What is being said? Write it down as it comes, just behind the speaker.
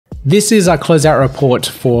This is our closeout report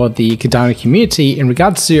for the Cardano community in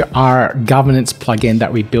regards to our governance plugin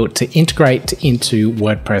that we built to integrate into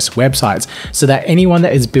WordPress websites so that anyone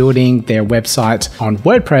that is building their website on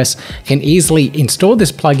WordPress can easily install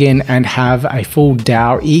this plugin and have a full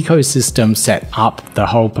DAO ecosystem set up, the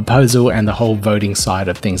whole proposal and the whole voting side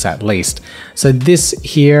of things at least. So this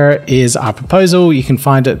here is our proposal. You can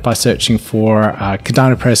find it by searching for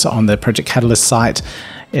Cardano Press on the Project Catalyst site.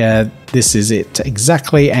 This is it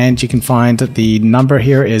exactly, and you can find the number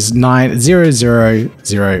here is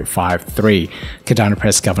 900053 Cardano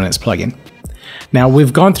Press governance plugin. Now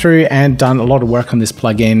we've gone through and done a lot of work on this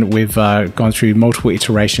plugin. We've gone through multiple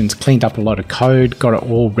iterations, cleaned up a lot of code, got it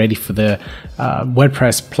all ready for the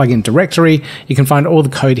WordPress plugin directory. You can find all the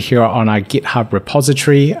code here on our GitHub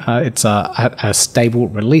repository. It's a stable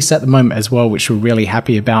release at the moment as well, which we're really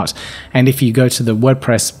happy about. And if you go to the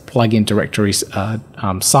WordPress plugin directory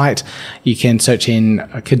site, you can search in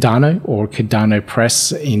Cardano or Cardano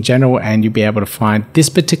Press in general, and you'll be able to find this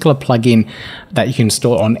particular plugin that you can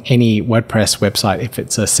install on any WordPress website if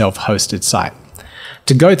it's a self-hosted site.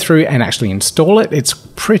 To go through and actually install it, it's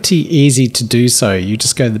pretty easy to do so. You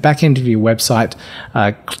just go to the back end of your website,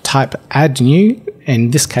 type add new. In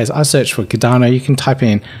this case, I search for Cardano. You can type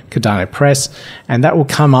in Cardano Press, and that will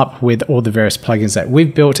come up with all the various plugins that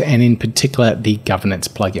we've built, and in particular, the governance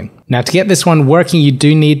plugin. Now, to get this one working, you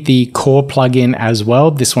do need the core plugin as well,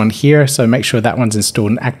 this one here. So make sure that one's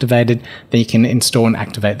installed and activated. Then you can install and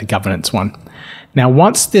activate the governance one. Now,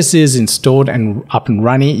 once this is installed and up and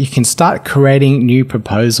running, you can start creating new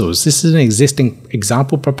proposals. This is an existing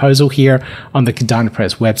example proposal here on the Cardano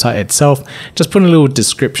Press website itself. Just put a little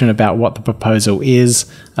description about what the proposal is,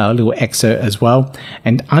 a little excerpt as well.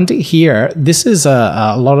 And under here, this is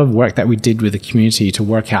a lot of work that we did with the community to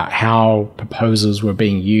work out how proposals were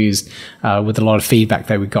being used, with a lot of feedback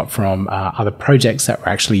that we got from other projects that were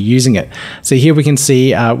actually using it. So here we can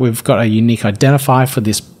see we've got a unique identifier for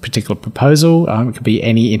this particular proposal. It could be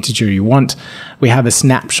any integer you want. We have a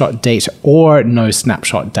snapshot date or no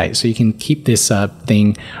snapshot date. So you can keep this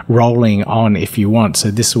thing rolling on if you want. So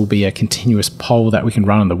this will be a continuous poll that we can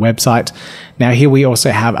run on the website. Now here we also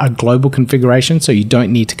have a global configuration. So you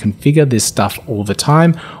don't need to configure this stuff all the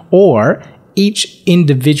time, or each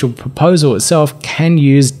individual proposal itself can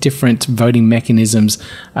use different voting mechanisms,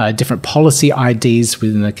 different policy IDs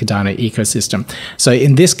within the Cardano ecosystem. So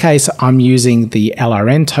in this case, I'm using the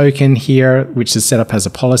LRN token here, which is set up as a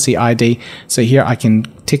policy ID. So here I can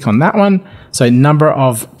tick on that one. So number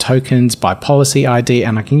of tokens by policy ID,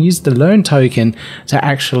 and I can use the learn token to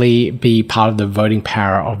actually be part of the voting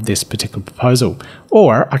power of this particular proposal.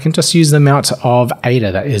 Or I can just use the amount of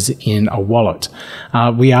ADA that is in a wallet.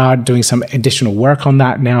 We are doing some additional work on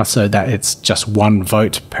that now so that it's just one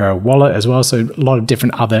vote per wallet as well. So a lot of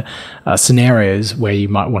different other scenarios where you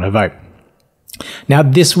might want to vote. Now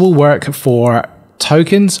this will work for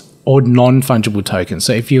tokens or non-fungible tokens.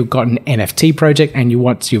 So if you've got an NFT project and you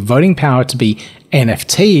want your voting power to be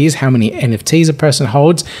NFTs, how many NFTs a person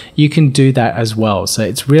holds, you can do that as well. So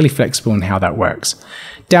it's really flexible in how that works.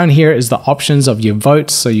 Down here is the options of your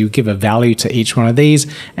votes. So you give a value to each one of these,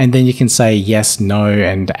 and then you can say yes, no,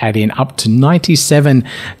 and add in up to 97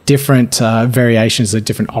 different variations of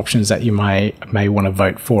different options that you may want to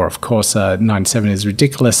vote for. Of course, 97 is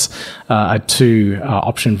ridiculous. A 2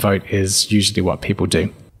 option vote is usually what people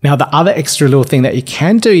do. Now, the other extra little thing that you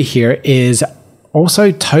can do here is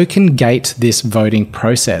also token gate this voting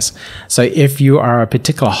process. So if you are a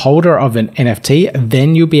particular holder of an NFT,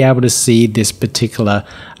 then you'll be able to see this particular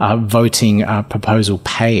voting proposal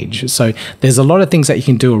page. So there's a lot of things that you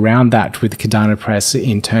can do around that with Cardano Press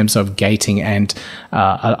in terms of gating and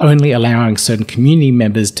only allowing certain community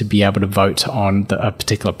members to be able to vote on a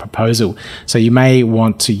particular proposal. So you may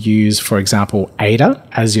want to use, for example, ADA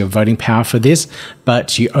as your voting power for this,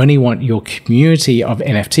 but you only want your community of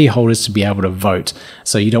NFT holders to be able to vote.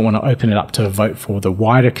 So you don't want to open it up to a vote for the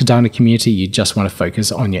wider Cardano community. You just want to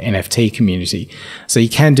focus on your NFT community. So you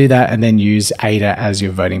can do that and then use ADA as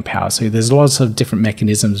your voting power. So there's lots of different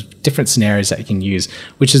mechanisms, different scenarios that you can use,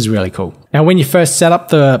 which is really cool. Now, when you first set up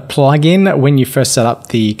the plugin, when you first set up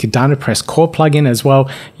the Cardano Press core plugin as well,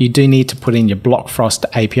 you do need to put in your BlockFrost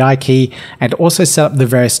API key and also set up the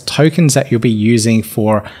various tokens that you'll be using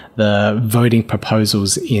for the voting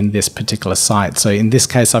proposals in this particular site. So in this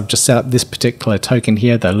case, I've just set up this particular token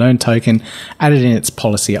here, the learn token, added in its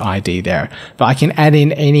policy ID there. But I can add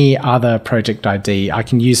in any other project ID. I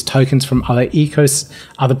can use tokens from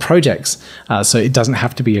other projects. So it doesn't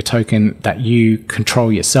have to be a token that you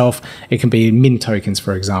control yourself. It can be mint tokens,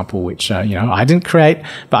 for example, which I didn't create,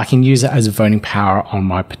 but I can use it as a voting power on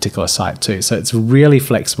my particular site too. So it's really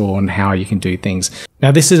flexible on how you can do things.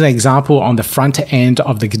 Now, this is an example on the front end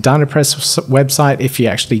of the Cardano Press website. If you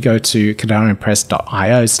actually go to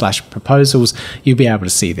cardanopress.io/proposals, you'll be able to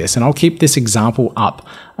see this. And I'll keep this example up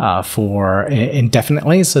for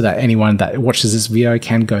indefinitely so that anyone that watches this video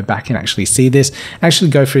can go back and actually see this, actually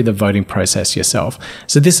go through the voting process yourself.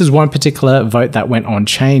 So this is one particular vote that went on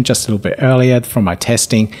chain just a little bit earlier from my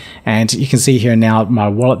testing. And you can see here now my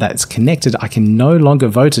wallet that's connected, I can no longer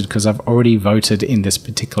vote it because I've already voted in this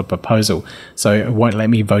particular proposal. So it won't let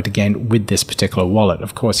me vote again with this particular wallet.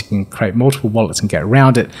 Of course, you can create multiple wallets and get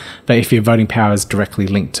around it. But if your voting power is directly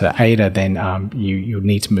linked to ADA, then you'll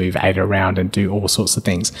need to move ADA around and do all sorts of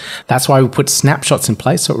things. That's why we put snapshots in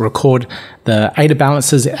place, so it record the ADA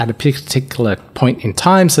balances at a particular point in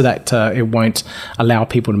time so that it won't allow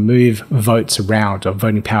people to move votes around or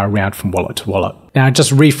voting power around from wallet to wallet. Now,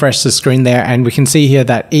 just refresh the screen there, and we can see here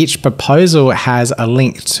that each proposal has a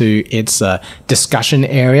link to its discussion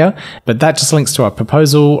area, but that just links to our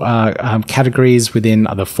proposal categories within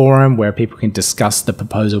the forum where people can discuss the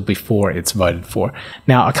proposal before it's voted for.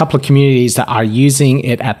 Now, a couple of communities that are using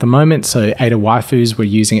it at the moment, so Ada Waifus were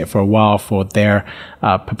using it for a while for their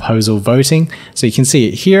proposal voting. So you can see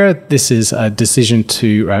it here. This is a decision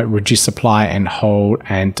to reduce supply and hold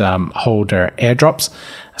their airdrops.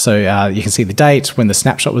 So you can see the date, when the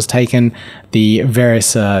snapshot was taken, the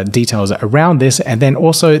various details around this, and then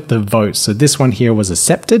also the vote. So this one here was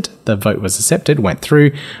accepted. The vote was accepted, went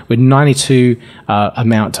through with 92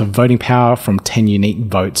 amount of voting power from 10 unique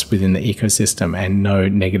votes within the ecosystem, and no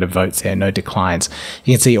negative votes there, no declines.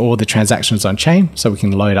 You can see all the transactions on chain. So we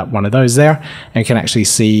can load up one of those there, and you can actually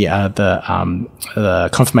see the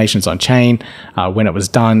confirmations on chain, when it was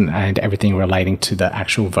done, and everything relating to the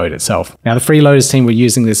actual vote itself. Now, the freeloaders team were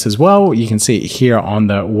using this as well. You can see it here on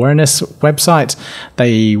the awareness website.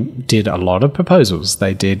 They did a lot of proposals.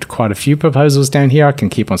 They did quite a few proposals down here. I can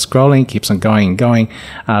keep on scrolling, keeps on going and going,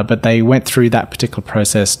 but they went through that particular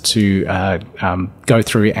process to go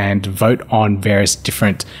through and vote on various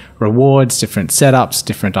different rewards, different setups,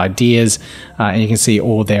 different ideas, and you can see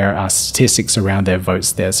all their statistics around their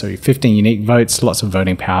votes there. So 15 unique votes, lots of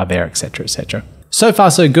voting power there, etc., etc. So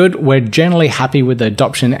far, so good. We're generally happy with the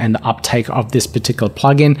adoption and the uptake of this particular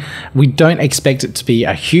plugin. We don't expect it to be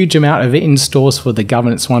a huge amount of it in stores for the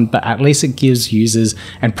governance one, but at least it gives users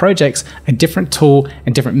and projects a different tool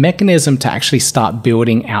and different mechanism to actually start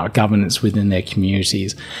building out governance within their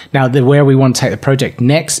communities. Now, where we want to take the project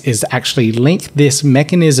next is to actually link this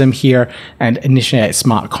mechanism here and initiate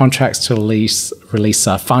smart contracts to release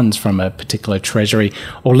funds from a particular treasury,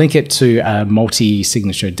 or link it to a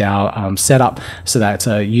multi-signature DAO setup, so that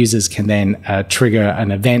users can then trigger an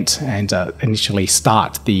event and initially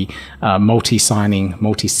start the multi-signing,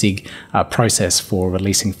 multi-sig process for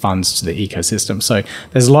releasing funds to the ecosystem. So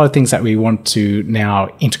there's a lot of things that we want to now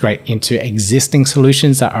integrate into existing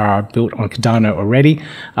solutions that are built on Cardano already.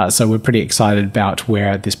 So we're pretty excited about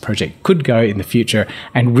where this project could go in the future,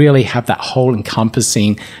 and really have that whole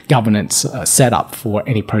encompassing governance set up for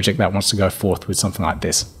any project that wants to go forth with something like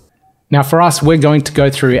this. Now, for us, we're going to go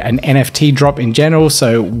through an NFT drop in general.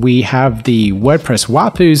 So we have the WordPress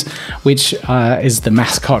Wapus, which is the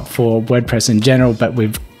mascot for WordPress in general, but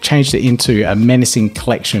we've changed it into a menacing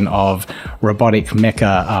collection of robotic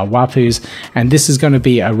mecha Wapus. And this is going to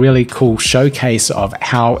be a really cool showcase of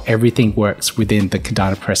how everything works within the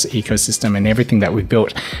Cardano Press ecosystem and everything that we've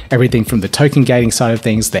built. Everything from the token gating side of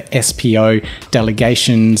things, the SPO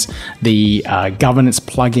delegations, the governance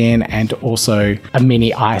plugin, and also a mini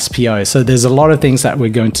ISPO. So there's a lot of things that we're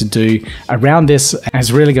going to do around this, and it's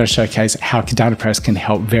really going to showcase how Cardano Press can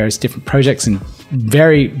help various different projects in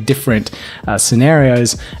very different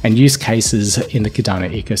scenarios and use cases in the Cardano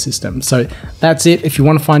ecosystem. So that's it. If you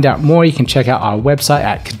want to find out more, you can check out our website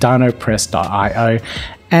at cardanopress.io,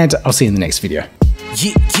 and I'll see you in the next video.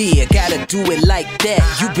 Yeah, gotta do it like that.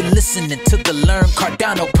 You've been listening to the Learn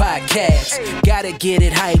Cardano podcast. Gotta get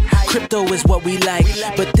it hype. Crypto is what we like,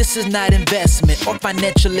 but this is not investment or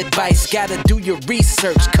financial advice. Gotta do your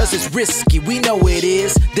research, cause it's risky. We know it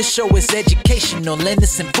is. This show is educational and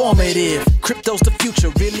it's informative. Crypto's the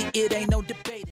future, really, it ain't no debate.